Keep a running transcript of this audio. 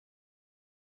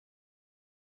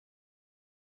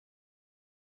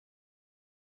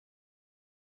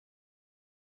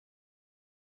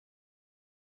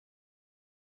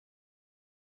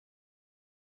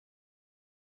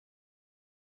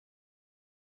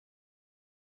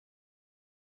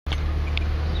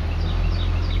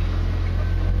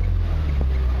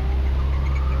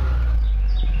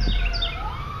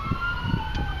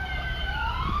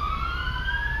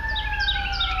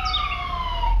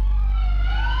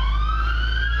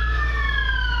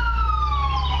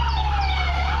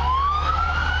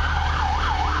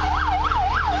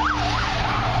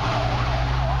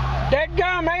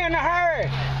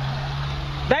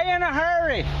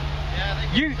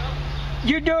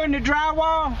You doing the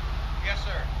drywall? Yes,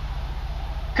 sir.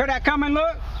 Could I come and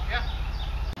look? Yeah.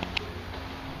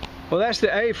 Well, that's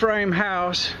the A-frame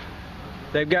house.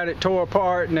 They've got it tore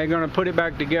apart and they're going to put it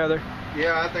back together.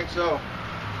 Yeah, I think so.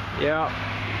 Yeah.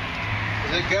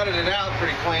 They gutted it out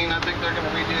pretty clean. I think they're going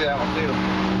to redo that one too.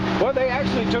 Well, they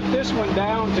actually took this one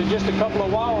down to just a couple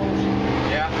of walls.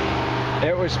 Yeah.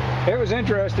 It was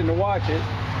interesting to watch it.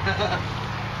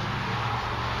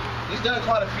 He's done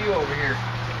quite a few over here.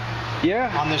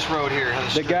 Yeah. On this road here.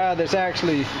 The guy that's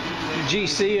actually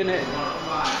GCing it.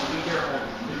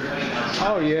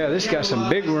 Oh yeah, this got some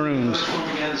big rooms.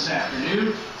 This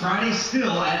afternoon, Friday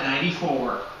still at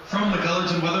 94. From the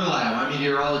Gullerton Weather Lab, I'm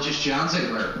meteorologist John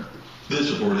Ziegler.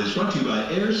 This report is brought to you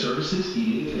by Air Services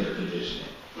Heating and Air Conditioning.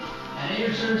 At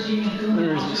Air Service Heating and Cooling,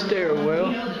 there's the stairwell.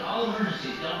 we know that all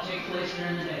emergencies don't take place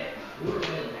during the day. We're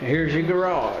available. Here's your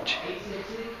garage.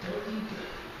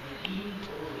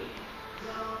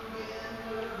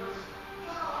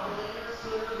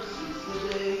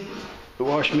 The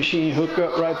washing machine hook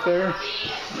up right there.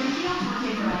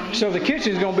 So the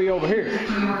kitchen's gonna be over here.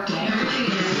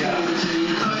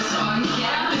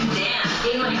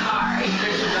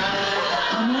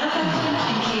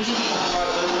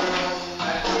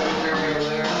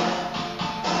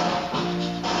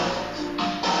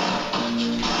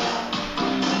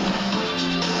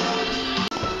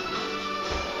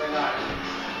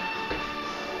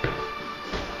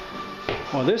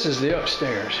 Well, this is the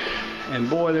upstairs. And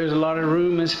boy, there's a lot of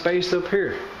room and space up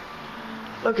here.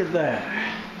 Look at that.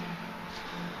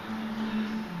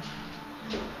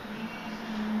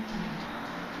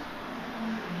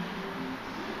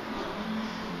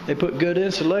 They put good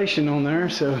insulation on there,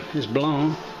 so it's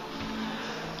blown.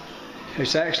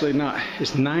 It's actually not,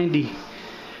 it's 90,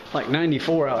 like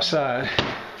 94 outside.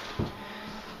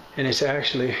 And it's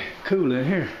actually cool in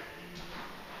here.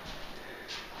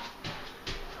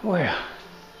 Well.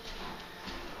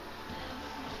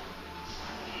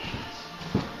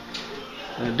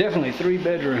 Definitely 3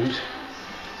 bedrooms.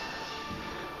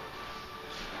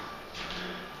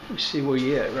 Let's see where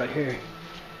you at right here.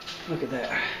 Look at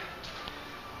that.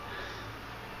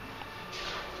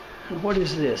 What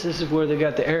is this? This is where they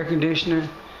got the air conditioner.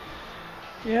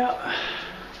 Yeah.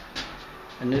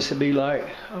 And this would be like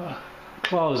a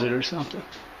closet or something.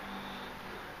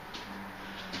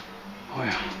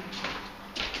 Well,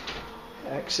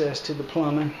 access to the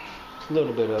plumbing, a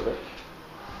little bit of it.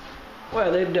 Well,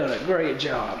 they've done a great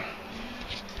job.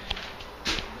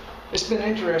 It's been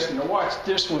interesting to watch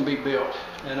this one be built,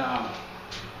 and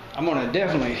I'm gonna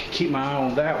definitely keep my eye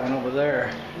on that one over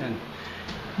there and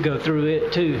go through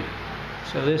it too.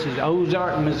 So this is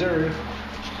Ozark, Missouri,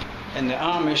 and the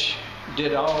Amish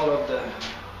did all of the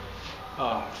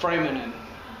framing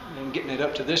and getting it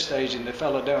up to this stage, and the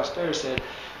fellow downstairs said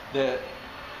that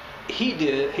he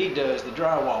does the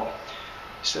drywall.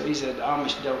 So he said the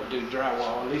Amish don't do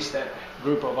drywall. At least that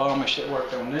group of Amish that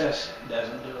worked on this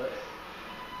doesn't do it.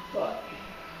 But,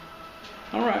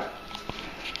 all right.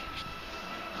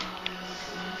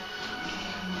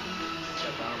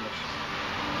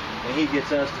 And he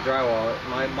gets us to drywall it.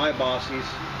 My boss, he's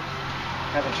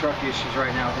having truck issues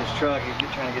right now with his truck.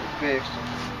 He's trying to get it fixed.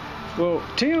 Well,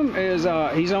 Tim is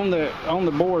he's on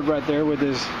the board right there with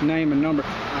his name and number.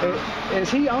 Is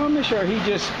he Amish, or he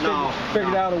just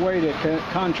figured out a way to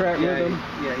contract with them?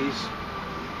 Yeah, he's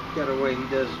got a way he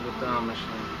does it with the Amish.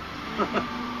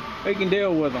 He can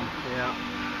deal with them. Yeah.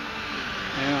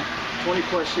 Yeah.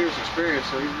 20+ years experience,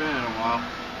 so he's been in a while.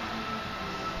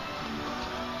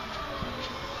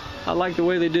 I like the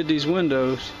way they did these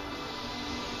windows.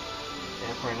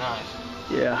 Yeah, pretty nice.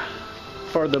 Yeah.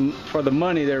 For the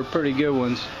money, they're pretty good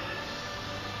ones.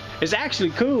 It's actually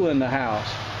cool in the house.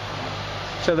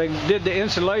 So they did the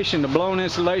insulation, the blown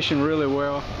insulation, really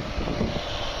well.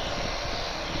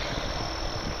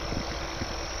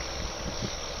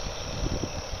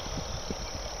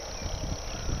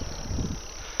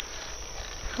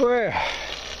 Well,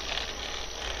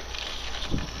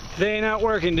 they ain't out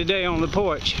working today on the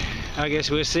porch. I guess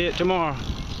we'll see it tomorrow.